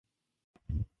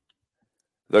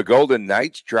The Golden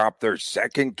Knights dropped their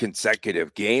second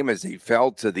consecutive game as they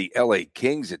fell to the LA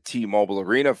Kings at T-Mobile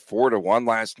Arena 4-1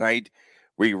 last night.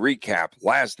 We recap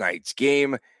last night's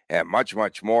game and much,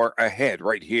 much more ahead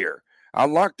right here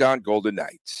on Locked On Golden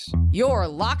Knights. You're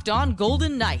Locked On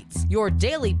Golden Knights, your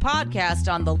daily podcast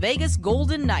on the Vegas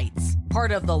Golden Knights,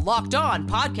 part of the Locked On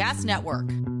Podcast Network.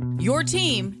 Your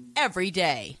team every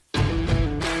day.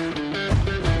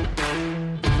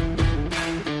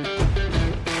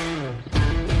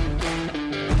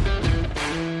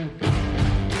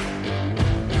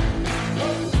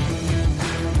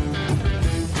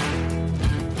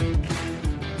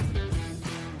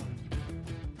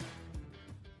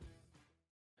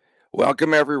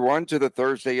 Welcome, everyone, to the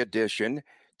Thursday edition.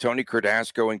 Tony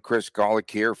Cardasco and Chris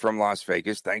Golick here from Las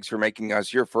Vegas. Thanks for making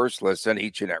us your first listen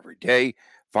each and every day.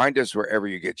 Find us wherever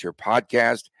you get your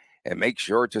podcast, and make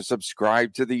sure to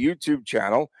subscribe to the YouTube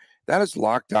channel. That is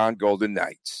Locked On Golden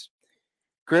Knights.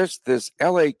 Chris, this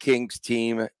LA Kings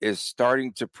team is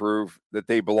starting to prove that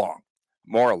they belong,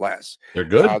 more or less. They're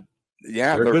good.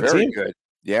 They're very good.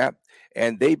 Yeah,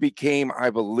 and they became,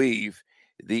 I believe,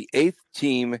 the 8th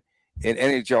team in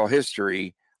NHL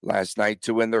history last night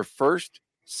to win their first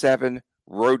 7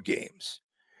 road games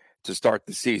to start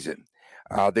the season.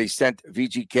 They sent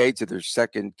VGK to their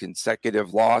second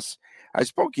consecutive loss. I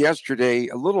spoke yesterday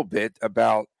a little bit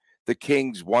about the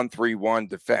Kings' 1-3-1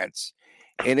 defense,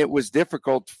 and it was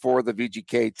difficult for the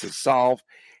VGK to solve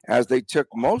as they took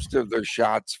most of their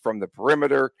shots from the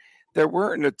perimeter. There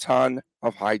weren't a ton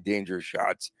of high-danger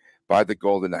shots by the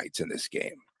Golden Knights in this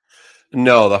game.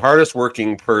 No, the hardest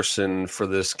working person for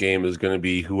this game is going to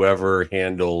be whoever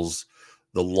handles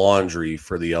the laundry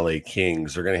for the LA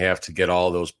Kings. They're going to have to get all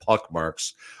those puck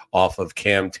marks off of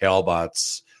Cam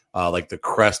Talbot's, like the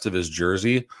crest of his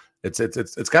jersey.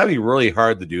 It's got to be really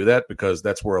hard to do that because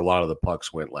that's where a lot of the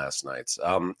pucks went last night.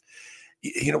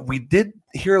 We did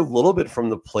hear a little bit from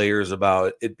the players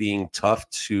about it being tough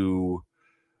to.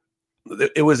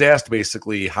 It was asked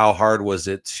basically how hard was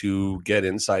it to get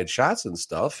inside shots and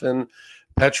stuff, and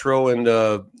Petro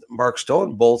and Mark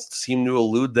Stone both seemed to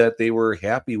allude that they were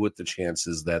happy with the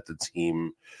chances that the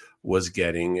team was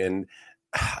getting, and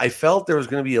I felt there was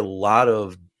going to be a lot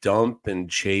of dump and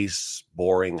chase,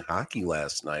 boring hockey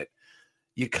last night.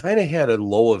 You kind of had a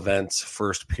low events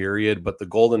first period, but the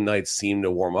Golden Knights seemed to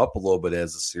warm up a little bit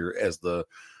as the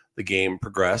game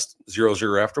progressed.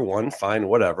 0-0 after 1, fine,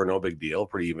 whatever, no big deal,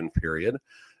 pretty even period.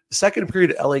 The second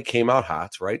period, LA came out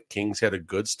hot, right? Kings had a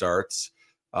good start.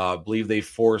 I believe they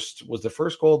forced, was the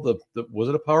first goal, was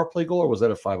it a power play goal or was that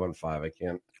a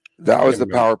 5-on-5? That was the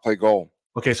power play goal.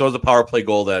 Okay, so it was the power play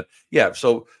goal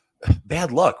so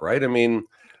bad luck, right? I mean,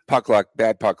 puck luck,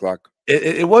 bad puck luck.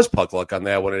 It was puck luck on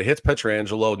that one. It hits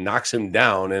Pietrangelo, knocks him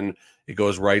down, and it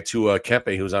goes right to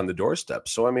Kempe, who's on the doorstep.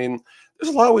 So, I mean,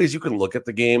 there's a lot of ways you can look at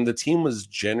the game. The team was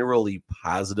generally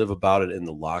positive about it in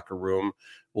the locker room.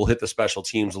 We'll hit the special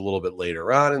teams a little bit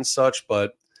later on and such,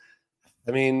 but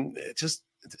I mean,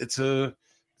 it's a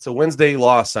Wednesday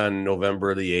loss on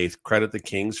November the 8th. Credit the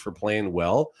Kings for playing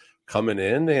well, coming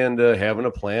in and having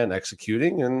a plan,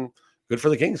 executing, and good for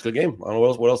the Kings. Good game. I don't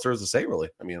know what else there is to say, really.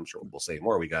 I mean, I'm sure we'll say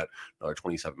more. We got another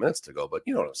 27 minutes to go, but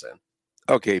you know what I'm saying.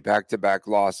 Okay, back-to-back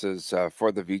losses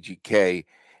for the VGK.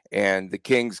 And the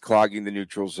Kings clogging the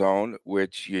neutral zone,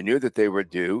 which you knew that they would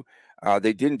do.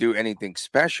 They didn't do anything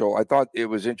special. I thought it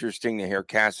was interesting to hear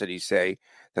Cassidy say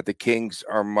that the Kings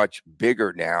are much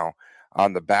bigger now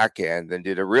on the back end and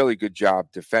did a really good job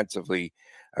defensively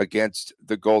against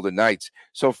the Golden Knights.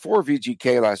 So for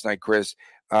VGK last night, Chris,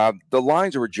 the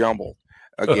lines were jumbled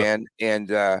again.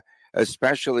 And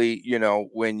especially,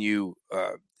 when you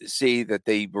see that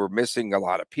they were missing a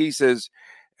lot of pieces.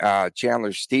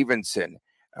 Chandler Stevenson,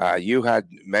 you had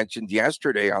mentioned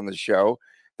yesterday on the show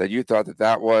that you thought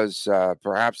that was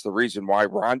perhaps the reason why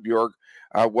Ron Bjork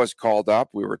was called up.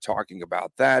 We were talking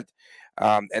about that.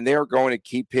 And they are going to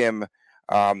keep him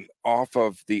off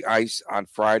of the ice on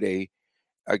Friday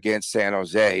against San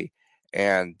Jose.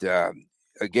 And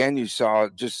again, you saw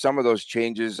just some of those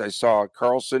changes. I saw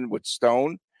Carlson with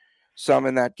Stone, some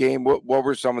in that game. What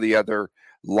were some of the other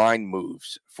line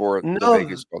moves for the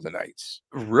Vegas Golden Knights?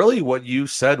 Really, what you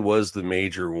said was the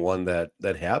major one that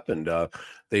happened.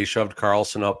 They shoved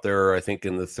Carlson up there, I think,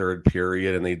 in the third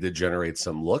period, and they did generate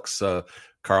some looks.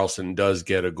 Carlson does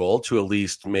get a goal to at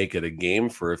least make it a game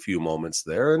for a few moments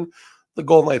there, and the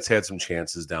Golden Knights had some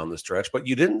chances down the stretch, but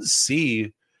you didn't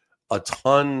see a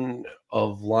ton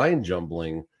of line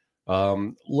jumbling.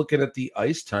 Looking at the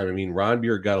ice time, I mean, Ron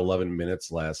Bjork got 11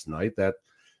 minutes last night. That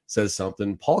says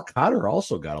something. Paul Cotter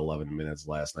also got 11 minutes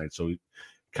last night. So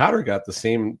Cotter got the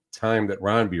same time that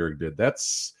Ron Bjork did.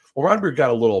 That's Well, Rodberg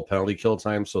got a little penalty kill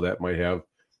time, so that might have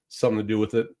something to do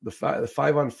with it. The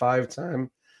 5-on-5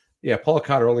 time. Yeah, Paul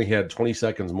Cotter only had 20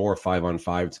 seconds more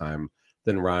 5-on-5 time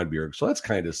than Rodberg. So that's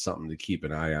kind of something to keep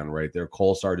an eye on right there.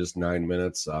 Kolesar just 9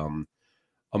 minutes.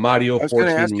 Amadio, I was going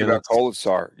to 14 ask you about minutes.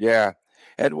 Kolesar. Yeah.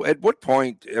 At what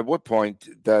point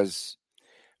does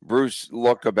Bruce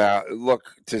look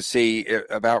to see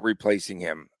about replacing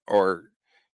him? Or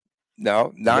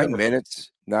no, 9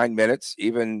 minutes,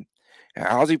 even.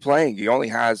 How's he playing? He only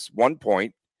has 1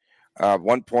 point,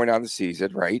 1 point on the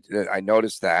season, right? I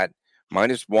noticed that,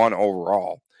 -1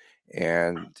 overall.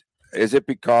 And is it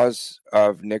because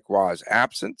of Nick Waugh's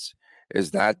absence?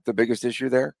 Is that the biggest issue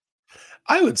there?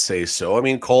 I would say so. I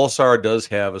mean, Kolesar does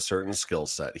have a certain skill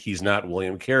set. He's not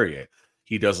William Carrier.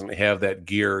 He doesn't have that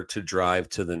gear to drive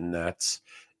to the nets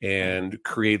and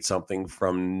create something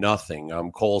from nothing.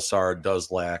 Kolesar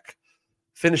does lack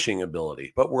finishing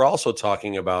ability, but we're also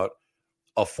talking about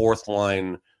a fourth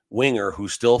line winger who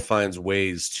still finds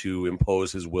ways to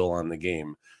impose his will on the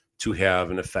game, to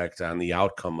have an effect on the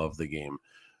outcome of the game.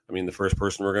 I mean, the first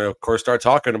person we're going to, of course, start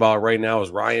talking about right now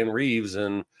is Ryan Reeves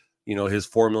and, his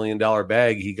 $4 million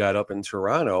bag he got up in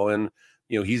Toronto. And,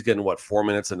 he's getting 4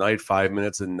 minutes a night, 5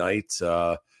 minutes a night.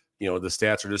 The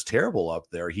stats are just terrible up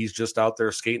there. He's just out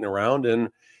there skating around, and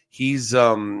he's,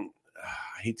 I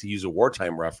hate to use a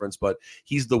wartime reference, but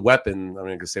he's the weapon. I'm not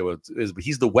going to say what it is, but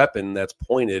he's the weapon that's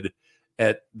pointed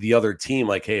at the other team.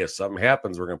 Like, hey, if something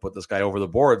happens, we're going to put this guy over the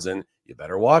boards, and you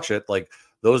better watch it. Like,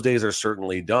 those days are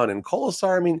certainly done. And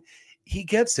Kolesar, I mean, he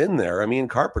gets in there. I mean,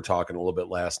 Carp were talking a little bit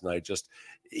last night. Just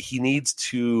he needs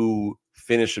to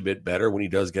finish a bit better when he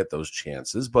does get those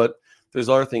chances. But there's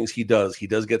other things he does. He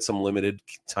does get some limited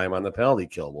time on the penalty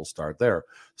kill. We'll start there.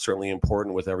 Certainly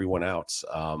important with everyone out.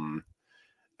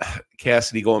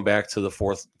 Cassidy going back to the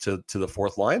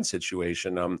fourth line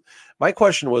situation. My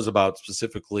question was about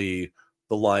specifically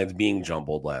the lines being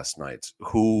jumbled last night.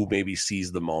 Who maybe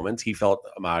seized the moment? He felt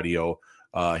Amadio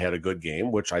had a good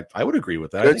game, which I would agree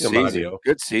with that. Good I think season. Amadio,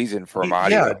 Good season for Amadio.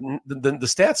 Yeah, the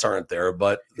stats aren't there,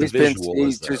 but the visual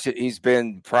is there. He's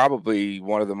been probably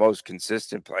one of the most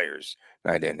consistent players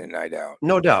night in and night out.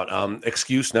 No doubt.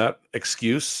 Excuse, not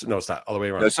excuse. No, it's not all the way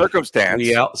around. No, circumstance.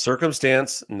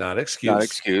 Circumstance, not excuse. Not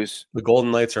excuse. The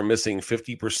Golden Knights are missing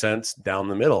 50% down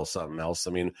the middle. Something else.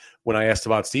 I mean, when I asked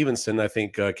about Stevenson, I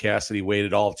think Cassidy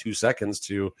waited all of 2 seconds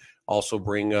to also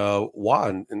bring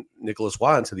Nicholas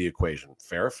Waugh into the equation.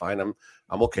 Fair, fine. I'm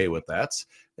okay with that.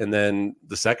 And then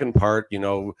the second part,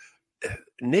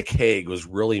 Nick Hague was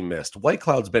really missed. White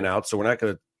Cloud's been out, so we're not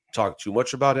going to talk too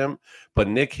much about him, but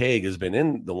Nick Hague has been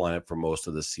in the lineup for most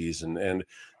of the season. And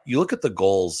you look at the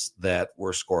goals that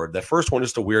were scored. The first one,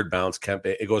 just a weird bounce.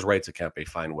 Kempe, it goes right to Kempe.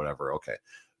 Fine, whatever. Okay.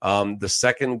 The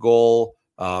second goal,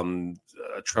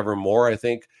 Trevor Moore, I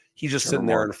think he's just sitting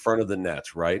there in front of the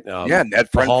net, right?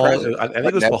 Net front. I think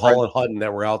it was Bahal and Hutton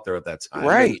that were out there at that time,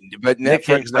 right? But Nick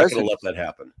Hague's not going to let that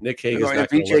happen. Nick Hague is not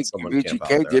going to let someone camp out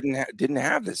there. Didn't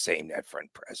have the same net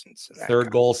front presence. Third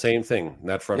goal, same thing,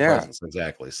 net front presence,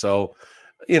 exactly. So,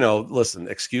 listen,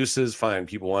 excuses, fine.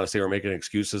 People want to say we're making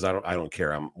excuses. I don't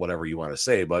care. I'm whatever you want to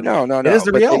say, but no. It is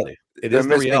the reality. It is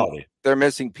the reality. They're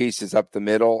missing pieces up the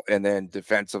middle, and then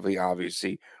defensively,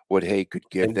 obviously, what Hay could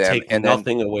give and them. Take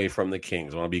nothing away from the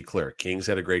Kings. I want to be clear. Kings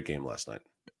had a great game last night.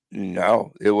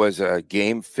 No, it was a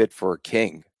game fit for a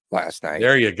king last night.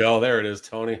 There you go. There it is,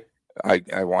 Tony.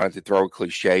 I wanted to throw a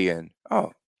cliche in.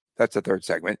 Oh, that's the third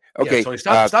segment. Okay, yeah, Tony,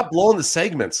 stop blowing the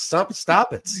segments.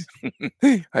 Stop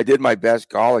it. I did my best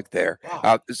Golic there.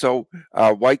 Wow. So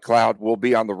White Cloud will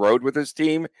be on the road with his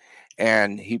team,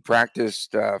 and he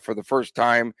practiced for the first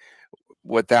time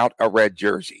without a red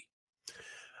jersey.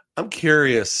 I'm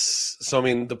curious. So, I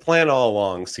mean, the plan all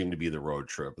along seemed to be the road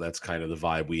trip. That's kind of the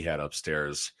vibe we had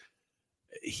upstairs.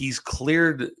 He's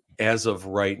cleared as of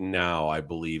right now, I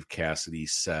believe Cassidy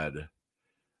said.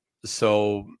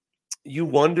 So you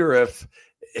wonder if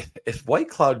White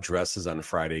Cloud dresses on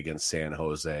Friday against San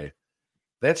Jose,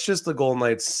 that's just the Golden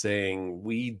Knights saying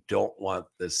we don't want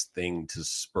this thing to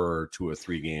spur to a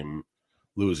 3-game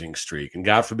losing streak. And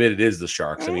God forbid it is the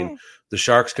Sharks. I mean, the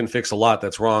Sharks can fix a lot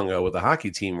that's wrong with the hockey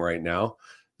team right now.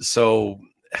 So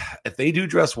if they do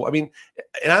dress well, I mean,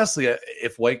 and honestly,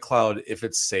 if White Cloud, if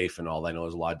it's safe and all, I know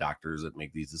there's a lot of doctors that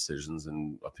make these decisions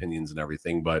and opinions and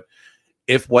everything, but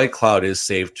if White Cloud is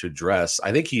safe to dress,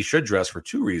 I think he should dress for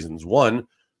 2 reasons. One,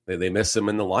 they miss him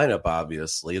in the lineup,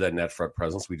 obviously, that net front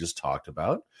presence we just talked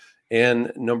about.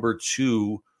 And number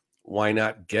 2, why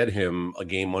not get him a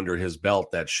game under his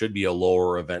belt that should be a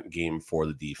lower event game for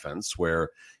the defense, where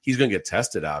he's going to get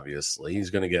tested, obviously.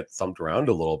 He's going to get thumped around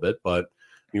a little bit, but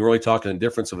You're only talking a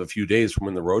difference of a few days from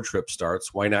when the road trip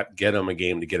starts. Why not get him a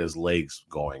game to get his legs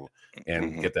going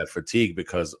and get that fatigue?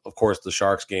 Because, of course, the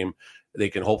Sharks game, they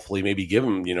can hopefully maybe give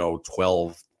him,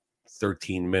 12,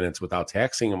 13 minutes without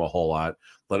taxing him a whole lot,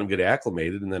 let him get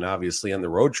acclimated, and then obviously on the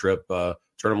road trip, turn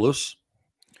him loose.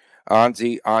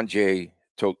 Anze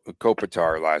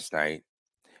Kopitar last night.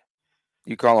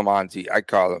 You call him Anze. I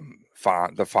call him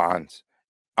the Fonz.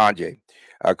 Anze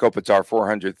Kopitar,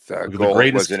 400th goal. The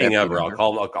greatest king ever.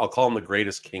 I'll call him the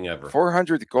greatest king ever.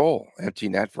 400th goal, empty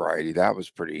net variety. That was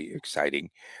pretty exciting.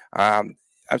 I'm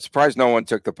surprised no one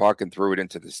took the puck and threw it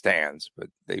into the stands, but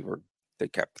they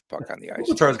kept the puck on the ice.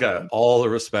 Kopitar's got all the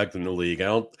respect in the league. I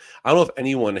don't know if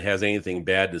anyone has anything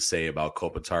bad to say about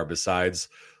Kopitar besides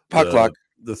puck luck.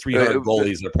 The 300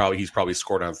 goalies he's probably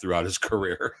scored on throughout his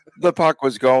career. The puck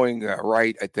was going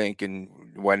right, I think, and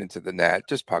went into the net.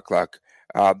 Just puck luck.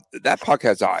 That puck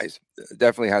has eyes.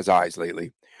 Definitely has eyes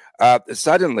lately.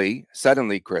 Suddenly,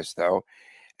 Chris, though,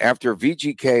 after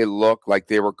VGK looked like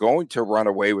they were going to run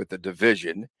away with the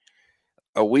division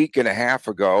a week and a half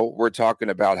ago, we're talking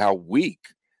about how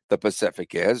weak the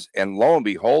Pacific is. And lo and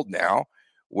behold, now,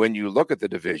 when you look at the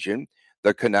division,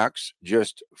 the Canucks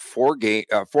just 4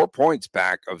 points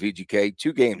back of VGK,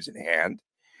 2 games in hand.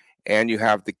 And you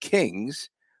have the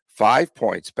Kings 5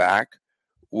 points back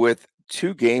with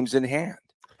 2 games in hand.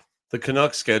 The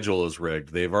Canucks schedule is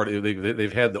rigged. They've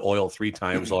had the Oil 3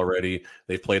 times already.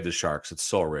 They've played the Sharks. It's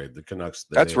so rigged. The Canucks.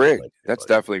 That's rigged. That's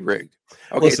definitely rigged.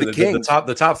 Okay, listen,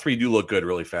 the top 3 do look good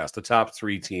really fast. The top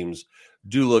 3 teams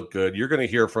do look good. You're going to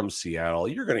hear from Seattle.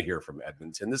 You're going to hear from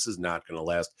Edmonton. This is not going to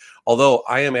last. Although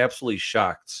I am absolutely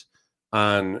shocked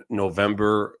on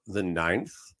November the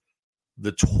 9th,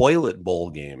 the Toilet Bowl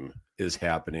game is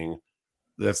happening.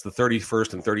 That's the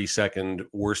 31st and 32nd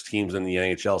worst teams in the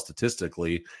NHL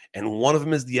statistically. And one of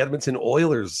them is the Edmonton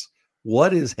Oilers.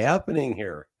 What is happening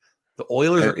here? The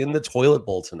Oilers are in the Toilet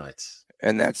Bowl tonight.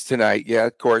 And that's tonight. Yeah,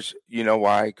 of course. You know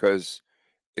why? Because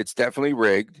it's definitely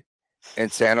rigged.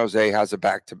 And San Jose has a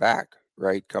back-to-back,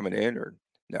 right, coming in? Or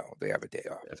no, they have a day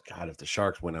off. God, if the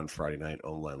Sharks win on Friday night,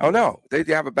 no, they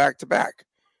have a back-to-back.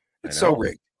 It's so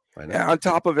rigged. I know. On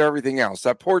top of everything else,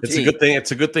 that poor team.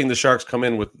 It's a good thing the Sharks come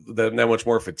in with that much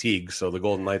more fatigue, so the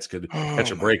Golden Knights could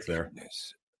catch a break there.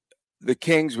 Goodness. The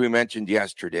Kings, we mentioned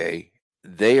yesterday,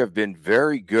 they have been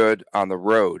very good on the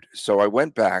road. So I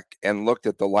went back and looked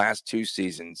at the last 2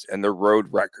 seasons and their road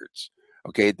records.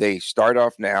 Okay, they start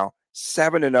off now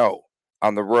 7-0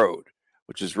 on the road,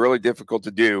 which is really difficult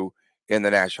to do in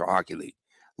the National Hockey League.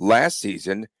 Last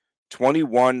season,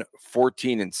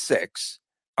 21-14-6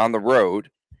 on the road.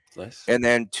 Nice. And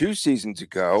then 2 seasons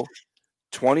ago,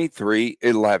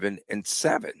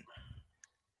 23-11-7.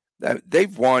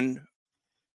 They've won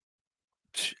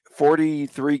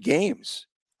 43 games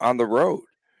on the road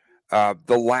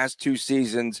the last 2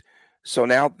 seasons. So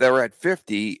now they're at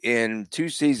 50 in 2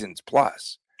 seasons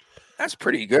plus. That's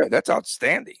pretty good. That's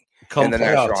outstanding. Come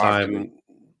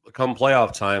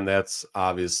playoff time, that's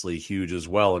obviously huge as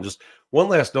well. And just one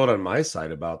last note on my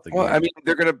side about the game. I mean,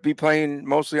 they're going to be playing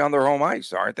mostly on their home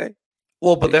ice, aren't they?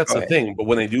 Well, but that's the thing. But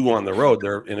when they do go on the road,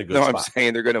 they're in a good spot. I'm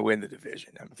saying they're going to win the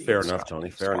division. Fair enough, Tony.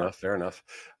 Fair enough.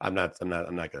 I'm not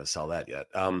going to sell that yet.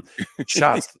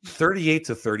 Shots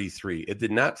 38-33. It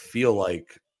did not feel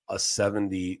like a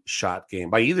 70 shot game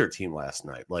by either team last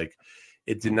night. Like,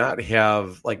 it did not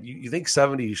have, like, you think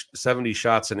 70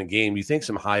 shots in a game, you think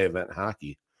some high event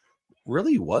hockey.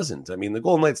 Really wasn't. I mean, the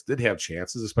Golden Knights did have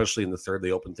chances, especially in the third. They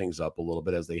opened things up a little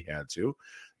bit as they had to.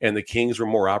 And the Kings were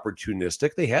more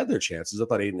opportunistic. They had their chances. I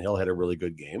thought Aiden Hill had a really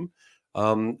good game.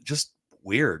 Just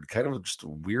weird. Kind of just a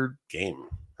weird game.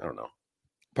 I don't know.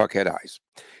 Puckhead eyes.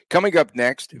 Coming up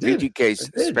next, VGK's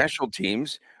special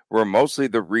teams were mostly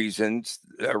the reason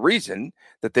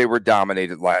that they were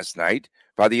dominated last night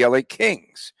by the LA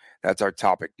Kings. That's our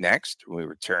topic next when we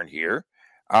return here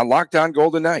on Locked On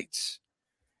Golden Knights.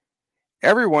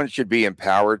 Everyone should be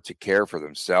empowered to care for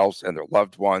themselves and their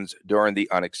loved ones during the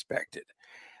unexpected.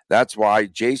 That's why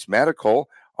Jace Medical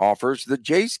offers the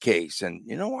Jace case. And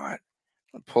you know what?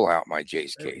 I'll pull out my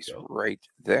Jace case right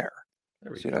there.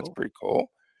 See, that's pretty cool.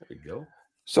 There we go.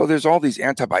 So there's all these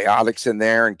antibiotics in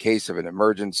there in case of an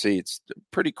emergency. It's a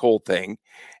pretty cool thing.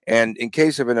 And in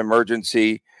case of an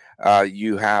emergency,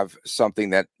 you have something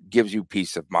that gives you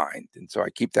peace of mind. And so I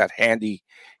keep that handy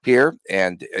here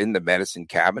and in the medicine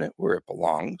cabinet where it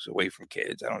belongs, away from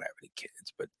kids. I don't have any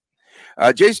kids, but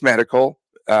Jace Medical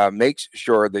makes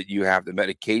sure that you have the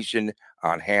medication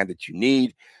on hand that you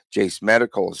need. Jace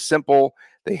Medical is simple.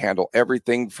 They handle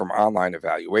everything from online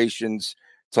evaluations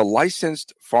to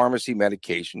licensed pharmacy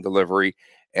medication delivery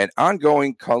and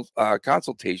ongoing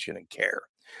consultation and care.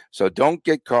 So don't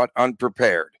get caught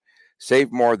unprepared.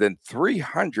 Save more than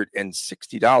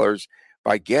 $360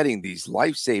 by getting these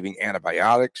life-saving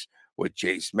antibiotics with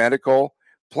Jace Medical,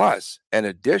 plus an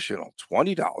additional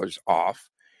 $20 off.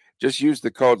 Just use the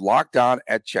code LOCKEDON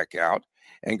at checkout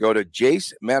and go to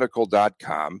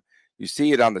jacemedical.com. You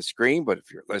see it on the screen, but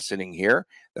if you're listening here,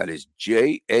 that is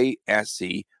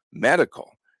JASE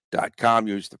medical.com.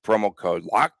 Use the promo code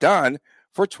LOCKEDON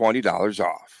for $20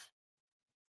 off.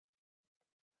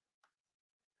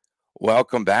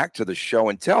 Welcome back to the show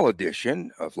and tell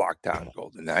edition of Locked On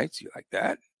Golden Knights. You like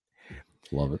that?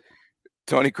 Love it.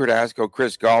 Tony Cardasco,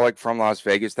 Chris Golick from Las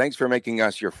Vegas. Thanks for making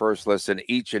us your first listen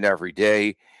each and every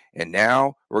day. And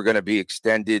now we're going to be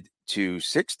extended to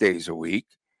 6 days a week.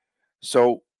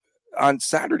 So on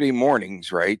Saturday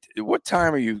mornings, right? What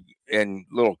time are you and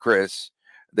little Chris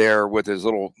there with his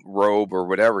little robe or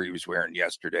whatever he was wearing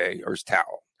yesterday, or his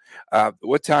towel?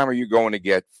 What time are you going to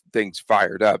get things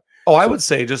fired up? Oh, I would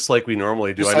say just like we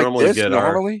normally do. Just I like normally this, get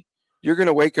normally? You're going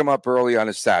to wake him up early on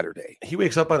a Saturday. He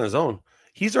wakes up on his own.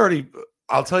 He's already.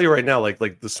 I'll tell you right now. Like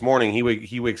this morning,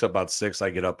 he wakes up about 6. I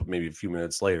get up maybe a few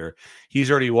minutes later. He's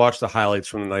already watched the highlights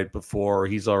from the night before.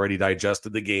 He's already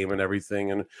digested the game and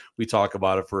everything, and we talk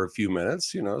about it for a few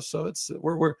minutes. So it's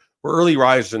we're early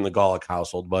risers in the Golick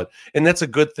household, and that's a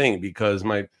good thing because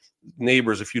my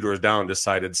neighbors a few doors down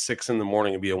decided 6 a.m.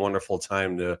 would be a wonderful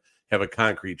time to have a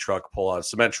concrete truck pull out,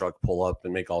 cement truck pull up,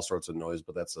 and make all sorts of noise.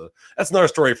 But that's another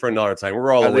story for another time.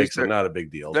 We're all awake, so not a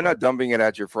big deal. They're not dumping it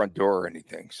at your front door or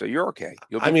anything, so you're okay.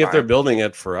 If they're building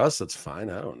it for us, it's fine.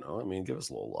 I don't know. Give us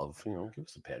a little love. Give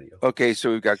us a patio. Okay,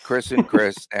 so we've got Chris and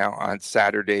Chris now on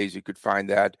Saturdays. You could find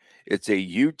that. It's a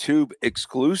YouTube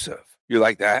exclusive. You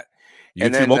like that? YouTube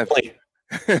and then, only.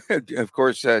 of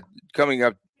course, coming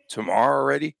up tomorrow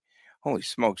already. Holy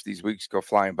smokes, these weeks go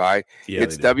flying by. Yeah,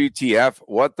 it's WTF,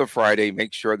 What the Friday.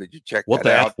 Make sure that you check that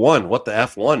out. What the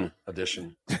F1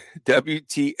 edition.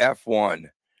 WTF1.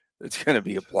 It's going to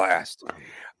be a blast.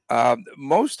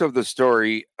 Most of the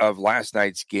story of last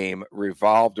night's game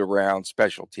revolved around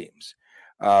special teams.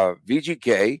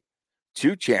 VGK,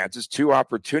 2 chances, 2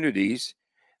 opportunities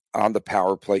on the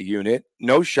power play unit.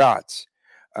 No shots.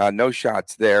 No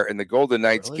shots there. And the Golden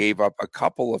Knights gave up a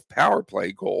couple of power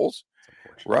play goals.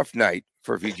 Rough night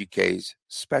for VGK's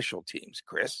special teams,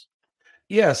 Chris.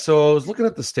 Yeah, so I was looking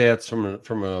at the stats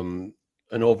from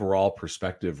an overall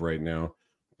perspective right now.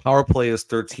 Power play is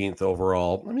 13th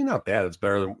overall. Not bad. It's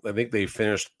better than I think they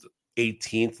finished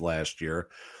 18th last year.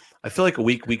 I feel like a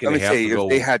week and a half ago. If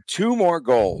they had 2 more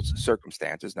goals,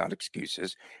 circumstances, not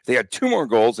excuses. If they had 2 more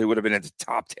goals, they would have been in the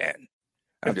top 10.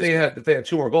 If they had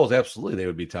 2 more goals, absolutely they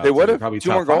would be top. They would have probably 2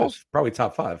 top more 5, goals. Probably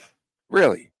top 5.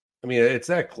 Really? It's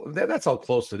that's how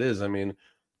close it is.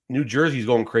 New Jersey's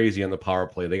going crazy on the power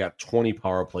play. They got 20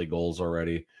 power play goals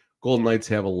already. Golden Knights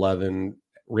have 11,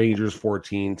 Rangers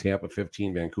 14, Tampa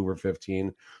 15, Vancouver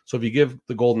 15. So if you give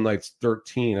the Golden Knights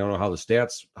 13, I don't know how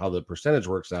the percentage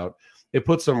works out. It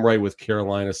puts them right with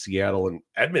Carolina, Seattle, and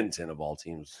Edmonton of all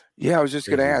teams. Yeah, I was just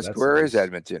going to ask, where is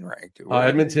Edmonton ranked?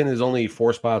 Edmonton is only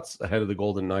 4 spots ahead of the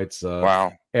Golden Knights.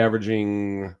 Wow.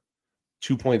 Averaging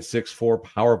 2.64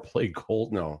 power play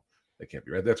goals. No, that can't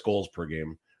be right. That's goals per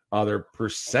game. Their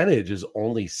percentage is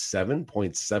only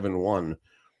 7.71,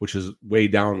 which is way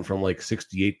down from like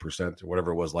 68% or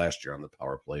whatever it was last year on the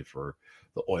power play for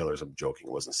the Oilers. I'm joking.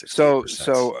 It wasn't 68%.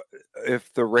 So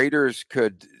if the Raiders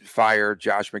could fire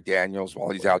Josh McDaniels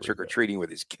while he's out trick-or-treating with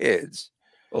his kids,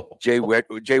 Jay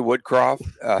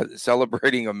Woodcroft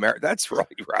celebrating that's really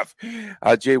rough.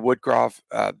 Jay Woodcroft,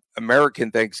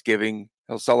 American Thanksgiving.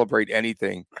 He'll celebrate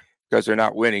anything because they're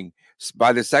not winning.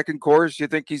 By the second course, you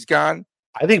think he's gone?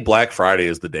 I think Black Friday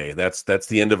is the day. That's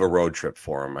the end of a road trip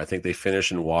for him. I think they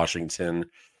finish in Washington,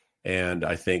 and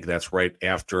I think that's right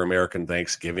after American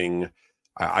Thanksgiving.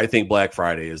 I think Black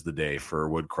Friday is the day for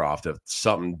Woodcroft if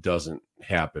something doesn't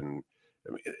happen.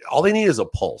 All they need is a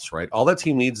pulse, right? All that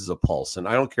team needs is a pulse, and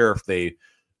I don't care if they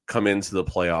come into the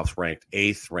playoffs ranked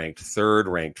 8th, ranked 3rd,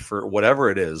 ranked for whatever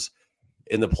it is.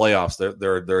 In the playoffs,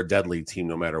 they're a deadly team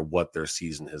no matter what their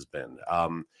season has been.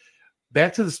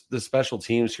 Back to the special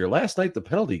teams here. Last night, the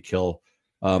penalty kill,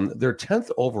 they're 10th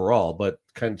overall, but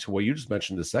kind of to what you just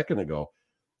mentioned a second ago,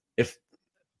 if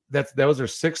that was their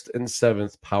 6th and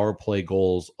 7th power play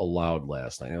goals allowed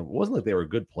last night. It wasn't like they were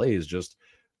good plays, just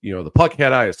the puck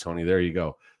had eyes, Tony. There you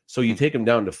go. So you take them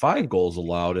down to 5 goals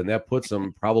allowed, and that puts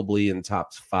them probably in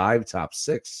top 5, top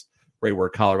 6, right where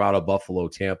Colorado, Buffalo,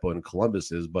 Tampa, and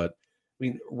Columbus is. But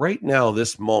right now,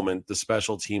 this moment, the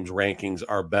special teams rankings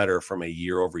are better from a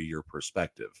year-over-year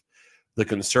perspective. The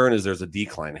concern is there's a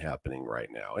decline happening right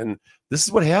now. And this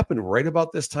is what happened right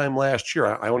about this time last year.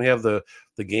 I don't have the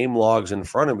game logs in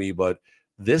front of me, but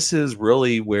this is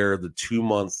really where the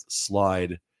 2-month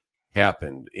slide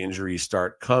happened. Injuries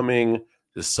start coming.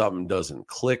 Just something doesn't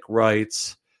click right.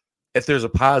 If there's a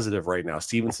positive right now,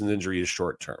 Stevenson's injury is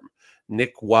short term.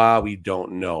 Nick Waugh, we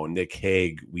don't know. Nick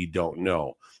Hague, we don't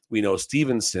know. We know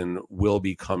Stevenson will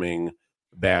be coming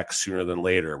back sooner than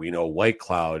later. We know White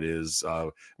Cloud is,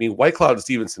 White Cloud and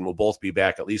Stevenson will both be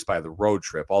back at least by the road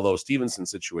trip, although Stevenson's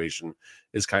situation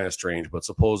is kind of strange, but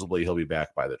supposedly he'll be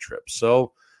back by the trip.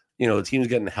 So, the team's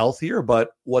getting healthier,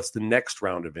 but what's the next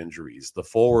round of injuries? The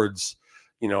forwards,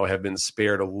 have been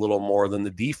spared a little more than the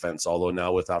defense, although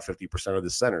now without 50% of the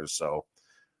centers. So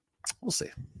we'll see.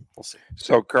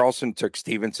 So Carlson took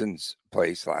Stevenson's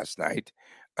place last night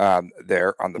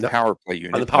there on the power play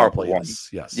unit. On the power play, yes.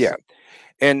 Yeah.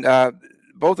 And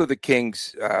both of the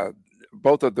Kings,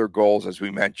 both of their goals, as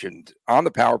we mentioned, on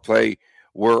the power play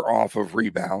were off of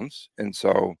rebounds. And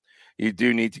so you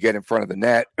do need to get in front of the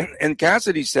net. And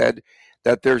Cassidy said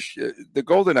that the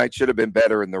Golden Knights should have been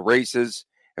better in the races,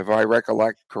 if I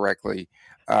recollect correctly,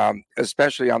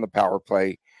 especially on the power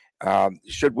play,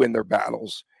 should win their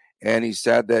battles. And he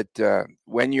said that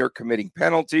when you're committing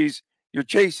penalties, you're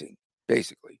chasing,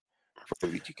 basically, for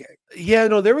VGK. Yeah,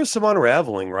 no, there was some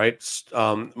unraveling, right?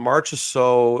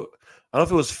 Marchessault, I don't know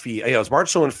if it was it was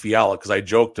Marchessault and Fiala, because I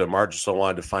joked to Marchessault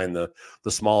wanted to find the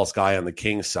smallest guy on the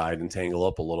Kings side and tangle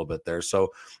up a little bit there.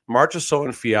 So Marchessault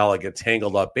and Fiala get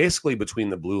tangled up basically between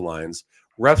the blue lines.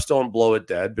 Refs don't blow it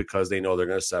dead because they know they're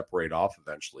going to separate off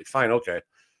eventually. Fine, okay.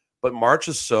 But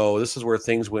Marchessault, this is where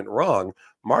things went wrong.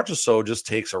 Marchessault just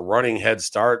takes a running head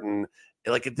start, and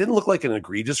it didn't look like an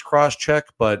egregious cross check,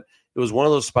 but it was one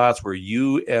of those spots where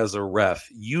you, as a ref,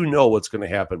 what's going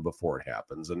to happen before it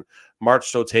happens. And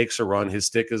Marchessault takes a run. His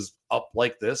stick is up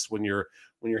like this. When your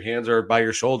hands are by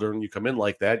your shoulder and you come in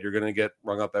like that, you're going to get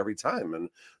rung up every time. And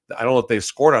I don't know if they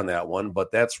scored on that one,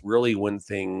 but that's really when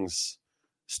things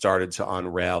started to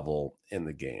unravel in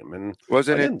the game. And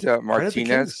wasn't it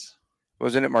Martinez?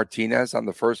 Wasn't it Martinez on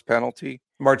the first penalty?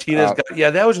 Martinez,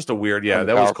 that was just a weird, that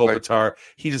was Kopitar.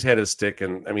 He just had his stick,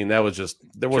 and that was just,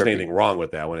 there wasn't anything wrong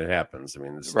with that when it happens.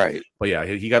 Right. But yeah,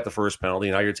 he got the first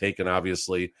penalty. Now you're taking,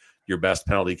 obviously, your best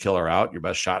penalty killer out, your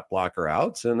best shot blocker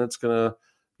out, and it's going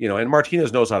to, and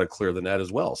Martinez knows how to clear the net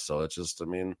as well. So it's just,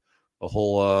 a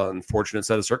whole unfortunate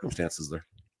set of circumstances there.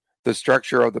 The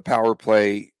structure of the power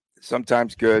play,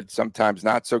 sometimes good, sometimes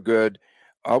not so good.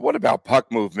 What about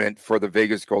puck movement for the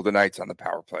Vegas Golden Knights on the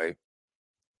power play?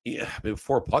 Yeah,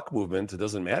 before puck movement, it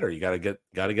doesn't matter. You got to get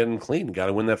them clean. Got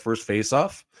to win that first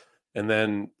face-off, and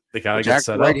then they got to get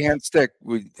set up. Right-hand stick.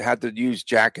 We had to use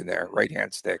Jack in there.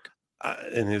 Right-hand stick.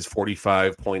 In his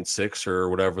 45.6 or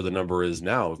whatever the number is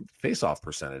now, face-off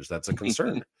percentage. That's a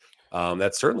concern.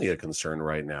 That's certainly a concern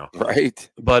right now. Right.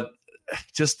 But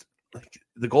just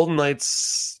the Golden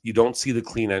Knights, you don't see the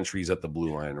clean entries at the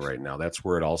blue line right now. That's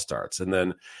where it all starts. And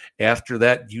then after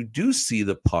that, you do see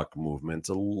the puck movement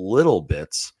a little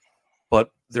bit, but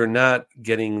they're not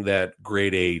getting that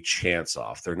grade A chance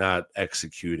off. They're not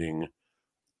executing,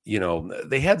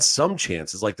 they had some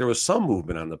chances. Like there was some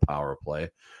movement on the power play,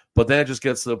 but then it just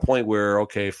gets to the point where,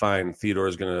 okay, fine, Theodore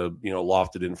is going to,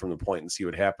 loft it in from the point and see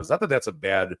what happens. Not that that's a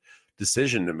bad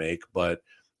decision to make, but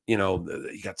you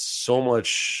got so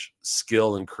much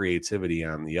skill and creativity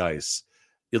on the ice.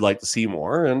 You'd like to see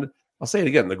more. And I'll say it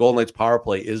again, the Golden Knights power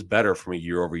play is better from a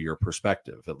year-over-year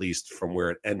perspective, at least from where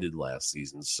it ended last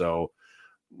season. So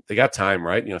they got time,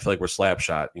 right? I feel like we're slap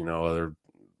shot. The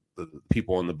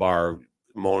people in the bar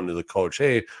moaning to the coach,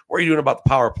 hey, what are you doing about the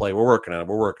power play? We're working on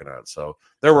it. So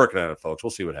they're working on it, folks.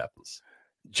 We'll see what happens.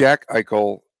 Jack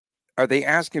Eichel, are they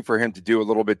asking for him to do a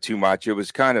little bit too much? It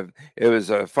was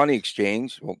a funny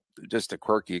exchange, well, just a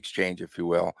quirky exchange, if you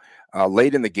will,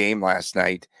 late in the game last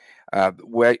night,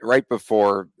 right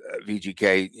before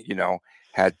VGK,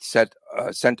 had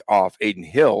sent off Aiden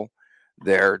Hill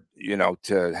there,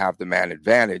 to have the man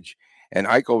advantage. And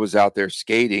Eichel was out there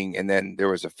skating, and then there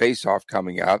was a face-off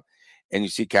coming up, and you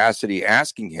see Cassidy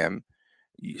asking him,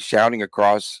 shouting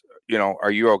across,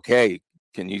 are you okay?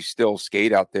 Can you still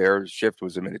skate out there? Shift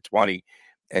was a minute 20.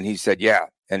 And he said, yeah.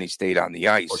 And he stayed on the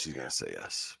ice. Of course he's going to say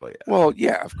yes. But yeah. Well,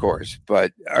 yeah, of course.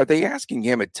 But are they asking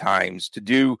him at times to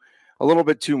do a little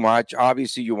bit too much?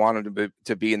 Obviously, you want him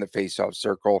to be in the face-off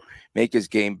circle, make his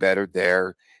game better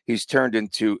there. He's turned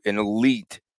into an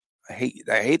elite. I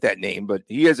hate that name, but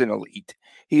he is an elite.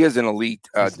 He is an elite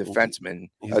defenseman.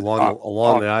 He's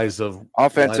along the eyes of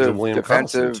offensive, William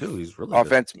defensive, Karlsson too. He's really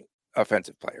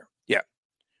offensive player. Yeah.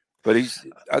 But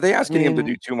are they asking him to do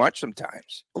mean, too much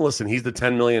sometimes? listen, he's the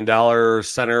 $10 million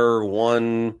center,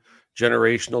 one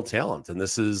generational talent. And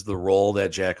this is the role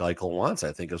that Jack Eichel wants,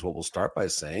 I think, is what we'll start by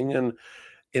saying. And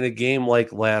in a game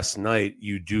like last night,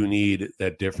 you do need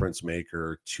that difference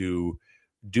maker to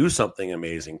do something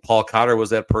amazing. Paul Cotter was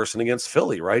that person against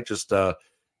Philly, right? Just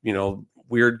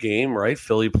weird game, right?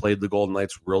 Philly played the Golden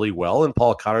Knights really well, and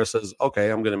Paul Cotter says, "Okay,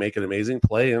 I'm going to make an amazing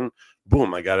play," and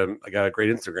boom, I got a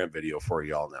great Instagram video for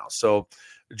y'all now. So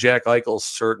Jack Eichel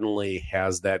certainly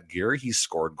has that gear. He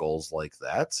scored goals like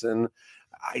that, and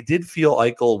I did feel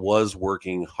Eichel was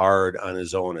working hard on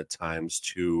his own at times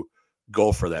to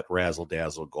go for that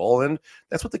razzle-dazzle goal, and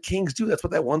that's what the Kings do. That's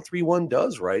what that 1-3-1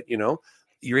 does, right?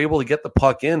 You're able to get the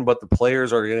puck in, but the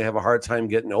players are going to have a hard time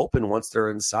getting open once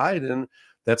they're inside, and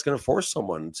that's going to force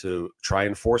someone to try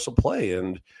and force a play.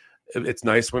 And it's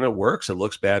nice when it works. It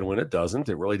looks bad when it doesn't.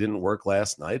 It really didn't work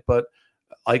last night, but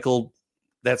Eichel,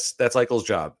 that's Eichel's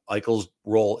job. Eichel's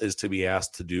role is to be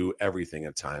asked to do everything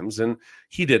at times, and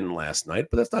he didn't last night,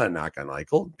 but that's not a knock on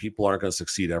Eichel. People aren't going to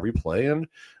succeed every play, and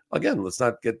again, let's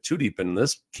not get too deep in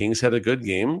this. Kings had a good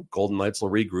game. Golden Knights will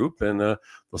regroup, and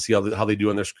we'll see how they do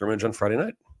in their scrimmage on Friday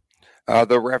night.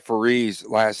 The referees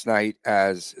last night,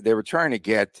 as they were trying to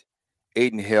get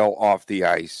Aiden Hill off the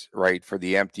ice, right, for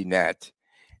the empty net,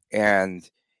 and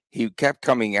he kept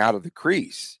coming out of the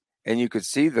crease. And you could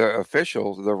see the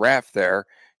official, the ref there,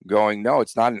 going, no,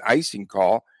 it's not an icing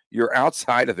call. You're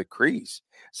outside of the crease.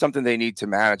 Something they need to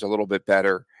manage a little bit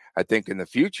better, I think, in the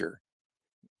future.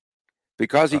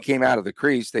 Because he came out of the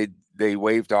crease, they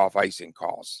waved off icing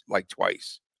calls like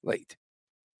twice late.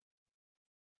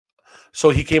 So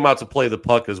he came out to play the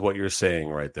puck, is what you're saying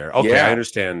right there. Okay, Yeah. I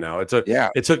understand now. It took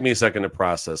me a second to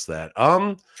process that.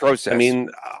 Process. I mean,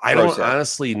 I don't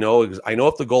honestly know. I know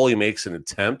if the goalie makes an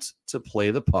attempt to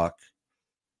play the puck,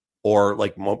 or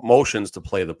like motions to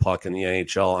play the puck in the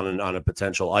NHL on a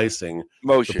potential icing,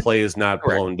 the play is not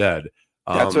blown dead.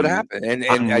 That's what happened.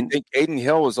 And I think Aiden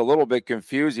Hill was a little bit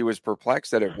confused. He was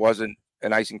perplexed that it wasn't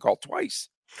an icing call twice.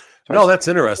 No, that's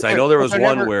interesting. I know there was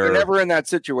one where they're never in that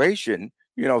situation.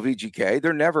 VGK,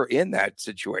 they're never in that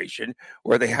situation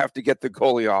where they have to get the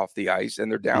goalie off the ice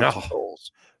and they're down 2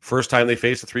 goals. First time they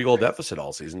faced a 3-goal deficit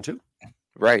all season, too.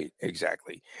 Right,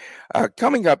 exactly.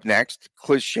 Coming up next,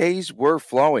 cliches were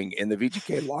flowing in the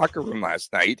VGK locker room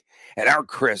last night, and our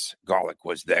Chris Golick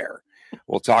was there.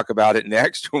 We'll talk about it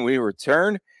next when we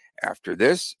return after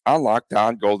this on Locked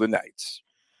On Golden Knights.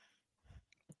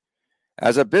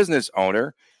 As a business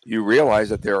owner, you realize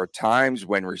that there are times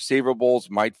when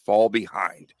receivables might fall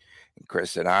behind. And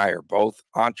Chris and I are both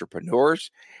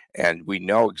entrepreneurs, and we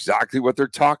know exactly what they're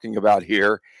talking about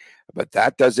here. But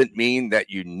that doesn't mean that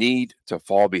you need to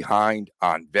fall behind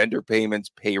on vendor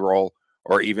payments, payroll,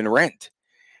 or even rent.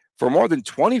 For more than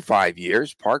 25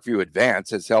 years, Parkview Advance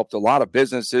has helped a lot of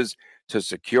businesses to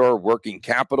secure working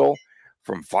capital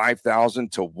from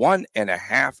 $5,000 to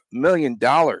 $1.5 million.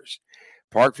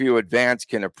 Parkview Advance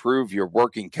can approve your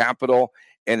working capital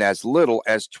in as little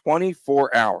as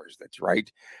 24 hours. That's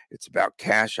right. It's about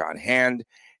cash on hand,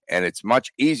 and it's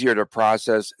much easier to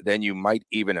process than you might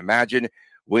even imagine.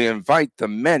 We invite the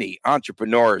many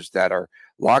entrepreneurs that are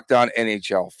Locked On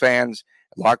NHL fans,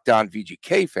 Locked On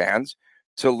VGK fans,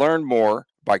 to learn more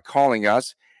by calling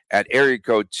us at area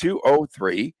code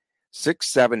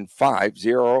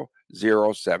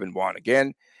 203-675-0071.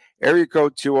 Again, area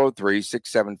code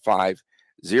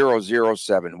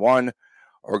 203-675-0071,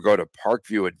 or go to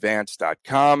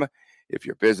parkviewadvance.com. If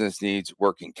your business needs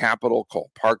working capital,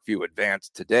 call Parkview Advance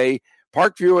today.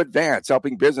 Parkview Advance,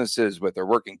 helping businesses with their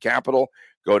working capital.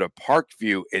 Go to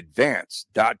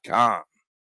parkviewadvance.com.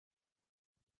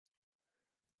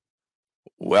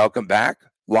 Welcome back.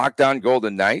 Locked On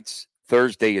Golden Knights,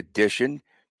 Thursday edition.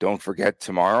 Don't forget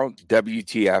tomorrow,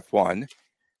 WTF1.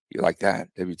 You like that?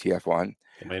 WTF1.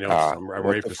 My notes. I'm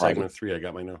ready for segment 3. I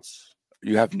got my notes.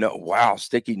 You have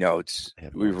sticky notes.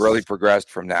 We've really progressed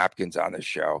from napkins on this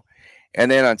show. And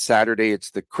then on Saturday,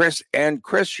 it's the Chris and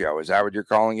Chris show. Is that what you're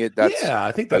calling it?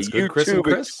 I think that's good. Chris and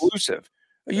Chris exclusive.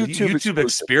 A YouTube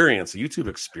experience. A YouTube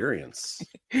experience.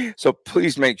 So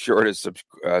please make sure to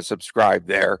subscribe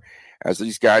there, as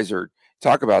these guys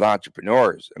talk about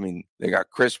entrepreneurs. I mean, they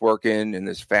got Chris working in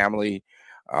this family.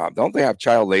 Don't they have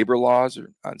child labor laws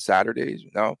on Saturdays?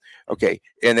 No? Okay.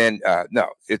 And then, no,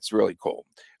 it's really cool.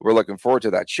 We're looking forward to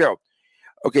that show.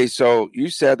 Okay, so you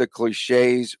said the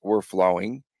cliches were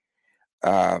flowing.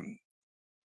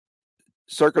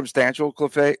 Circumstantial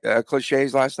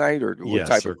cliches last night, or what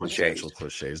type of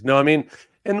cliches? No, I mean,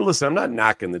 and listen, I'm not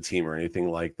knocking the team or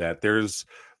anything like that.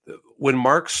 When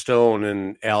Mark Stone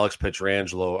and Alex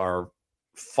Pietrangelo are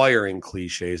firing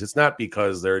cliches, it's not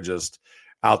because they're just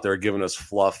out there giving us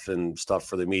fluff and stuff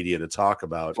for the media to talk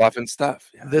about. Fluff and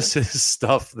stuff. Yeah. This is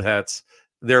stuff that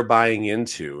they're buying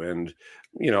into. And,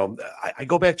 I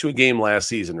go back to a game last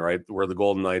season, right, where the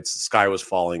Golden Knights, the sky was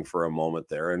falling for a moment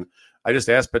there. And I just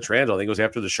asked Pietrangelo, I think it was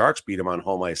after the Sharks beat him on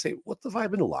home ice, say, what's the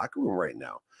vibe in the locker room right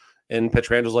now? And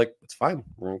Pietrangelo's like, it's fine.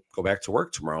 We're going to go back to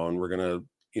work tomorrow, and we're going to,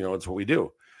 it's what we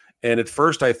do. And at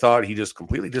first I thought he just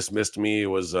completely dismissed me. It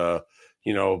was,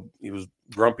 he was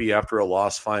grumpy after a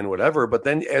loss, fine, whatever. But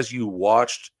then as you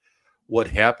watched what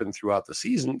happened throughout the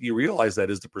season, you realize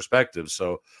that is the perspective.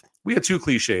 So we had two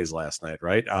cliches last night,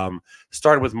 right?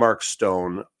 Started with Mark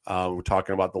Stone. We're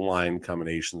talking about the line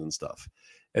combinations and stuff.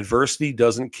 Adversity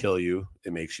doesn't kill you.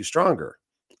 It makes you stronger.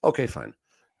 Okay, fine.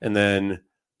 And then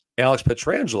Alex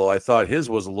Pietrangelo, I thought his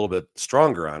was a little bit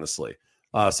stronger, honestly.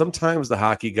 Sometimes the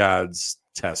hockey gods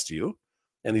test you,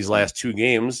 and these last two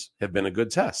games have been a good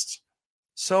test.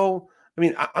 So,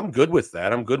 I'm good with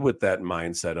that. I'm good with that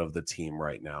mindset of the team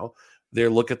right now. They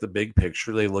look at the big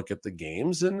picture. They look at the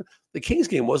games, and the Kings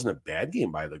game wasn't a bad game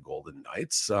by the Golden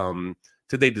Knights.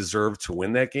 Did they deserve to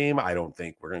win that game? I don't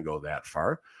think we're going to go that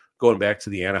far. Going back to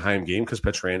the Anaheim game, because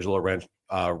Pietrangelo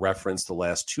referenced the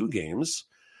last two games,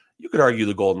 you could argue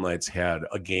the Golden Knights had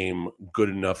a game good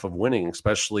enough of winning,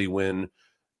 especially when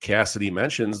Cassidy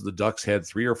mentions the Ducks had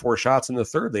 3 or 4 shots in the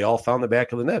third. They all found the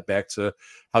back of the net, back to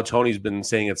how Tony's been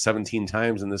saying it 17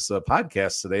 times in this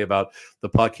podcast today about the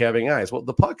puck having eyes. Well,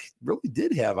 the puck really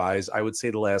did have eyes, I would say,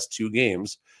 the last two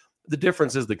games. The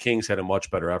difference is the Kings had a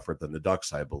much better effort than the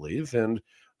Ducks, I believe. And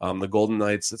the Golden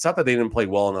Knights, it's not that they didn't play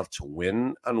well enough to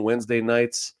win on Wednesday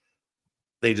nights.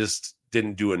 They just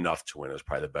didn't do enough to win is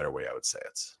probably the better way I would say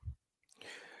it.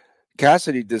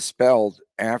 Cassidy dispelled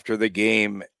after the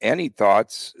game. Any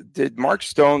thoughts? Did Mark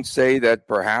Stone say that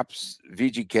perhaps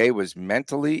VGK was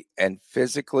mentally and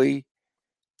physically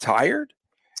tired?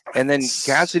 And then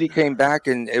Cassidy came back,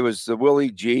 and it was the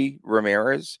Willie G.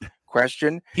 Ramirez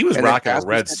question. He was rocking a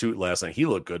red suit last night. He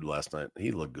looked good last night.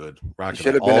 He looked good. Rocking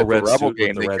should have been all red Rebel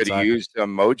game. They could have used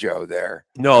some mojo there.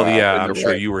 No, I'm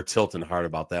sure you were tilting hard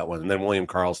about that one. And then William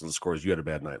Karlsson scores. You had a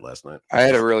bad night last night. I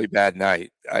had a really bad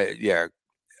night.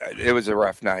 It was a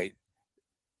rough night.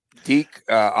 Deke,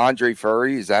 Andre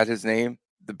Furry, is that his name?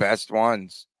 The best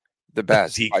ones. The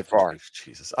best Deke, by far.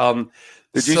 Jesus.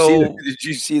 Did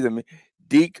you see them?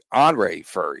 Deke Andre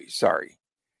Furry. Sorry.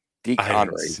 Deke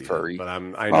Andre Furry. But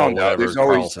I know whatever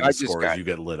Karlsson scores, you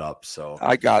get lit up. So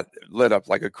I got lit up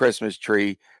like a Christmas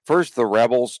tree. First, the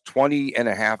Rebels,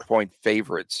 20.5-point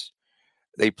favorites.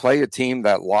 They play a team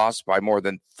that lost by more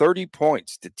than 30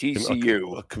 points to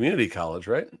TCU. A community college,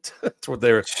 right? That's what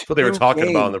they were talking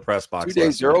about in the press box 2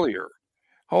 days earlier.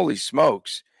 Holy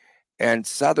smokes. And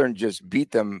Southern just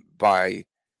beat them by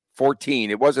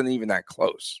 14. It wasn't even that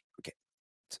close. Okay.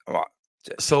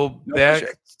 So back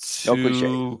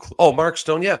to Mark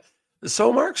Stone. Yeah.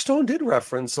 So Mark Stone did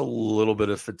reference a little bit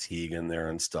of fatigue in there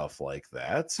and stuff like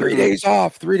that. 3 days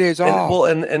off.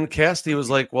 And Cassidy was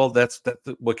like, well, that's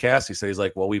what Cassidy said. He's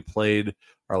like, well, we played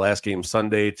our last game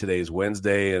Sunday. Today's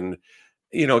Wednesday. And,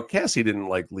 Cassidy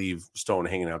didn't leave Stone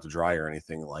hanging out to dry or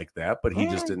anything like that, but he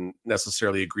just didn't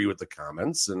necessarily agree with the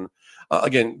comments. And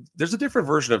again, there's a different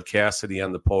version of Cassidy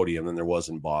on the podium than there was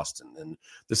in Boston. And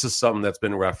this is something that's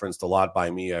been referenced a lot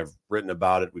by me. I've written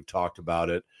about it. We've talked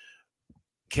about it.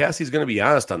 Cassie's going to be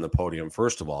honest on the podium.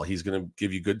 First of all, he's going to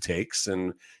give you good takes,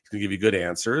 and he's going to give you good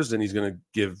answers, and he's going to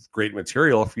give great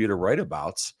material for you to write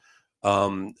about.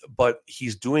 But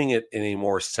he's doing it in a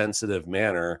more sensitive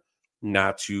manner,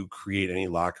 not to create any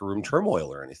locker room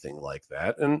turmoil or anything like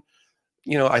that. And,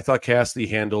 I thought Cassidy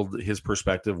handled his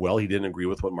perspective well. He didn't agree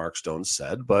with what Mark Stone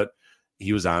said, but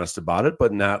he was honest about it,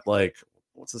 but not like,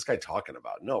 what's this guy talking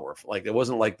about? No, it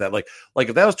wasn't like that. Like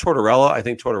if that was Tortorella, I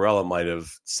think Tortorella might have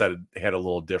had a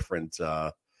little different,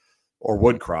 or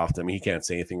Woodcroft. I mean, he can't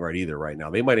say anything right either right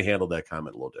now. They might have handled that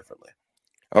comment a little differently.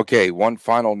 Okay. One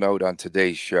final note on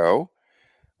today's show.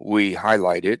 We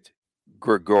highlighted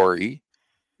Grigory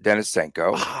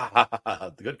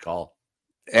Denisenko. Good call.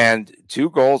 And 2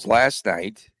 goals last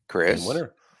night, Chris.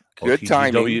 Winner. Good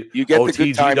timing. You get the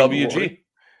good timing.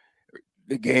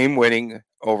 The game-winning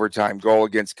overtime goal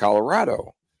against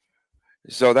Colorado.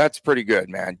 So that's pretty good,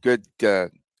 man. Good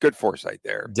foresight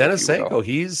there. Denisenko,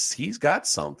 he's got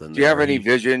something. Do you have any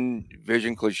vision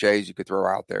cliches you could throw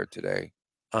out there today?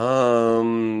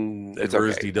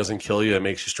 Adversity doesn't kill you; it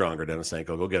makes you stronger.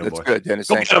 Denisenko, go get him, boy. That's good, Denisenko.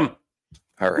 Go get him.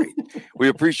 All right. We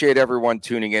appreciate everyone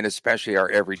tuning in, especially our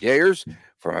everydayers.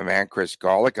 From my man, Chris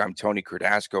Golick, I'm Tony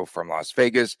Cardasco from Las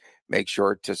Vegas. Make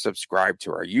sure to subscribe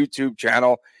to our YouTube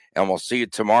channel, and we'll see you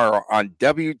tomorrow on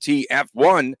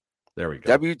WTF1 There we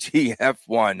go.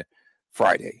 WTF1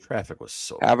 Friday. Traffic was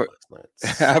so Have good a, last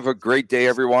night. have a great day,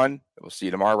 everyone. We'll see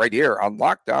you tomorrow right here on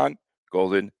Locked On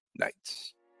Golden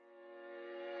Knights.